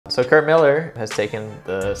So Curt Miller has taken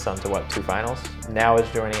the Sun to what, 2 finals? Now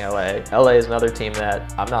is joining LA. LA is another team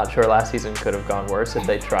that I'm not sure last season could have gone worse if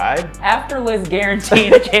they tried. After Liz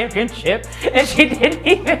guaranteed a championship and she didn't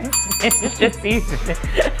even finish the season.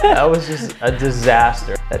 That was just a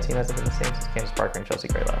disaster. That team hasn't been the same since Candace Parker and Chelsea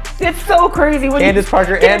Gray left. It's so crazy. When Candace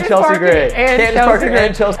Parker and Chelsea Gray. Candace Parker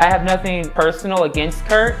and Chelsea. I have nothing personal against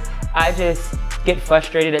Curt. I just get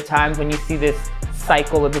frustrated at times when you see this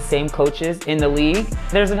cycle of the same coaches in the league.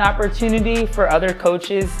 There's an opportunity for other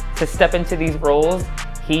coaches to step into these roles.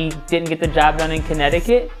 He didn't get the job done in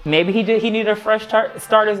Connecticut. Maybe he needed a fresh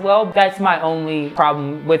start as well. That's my only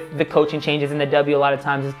problem with the coaching changes in the W a lot of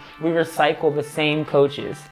times is we recycle the same coaches.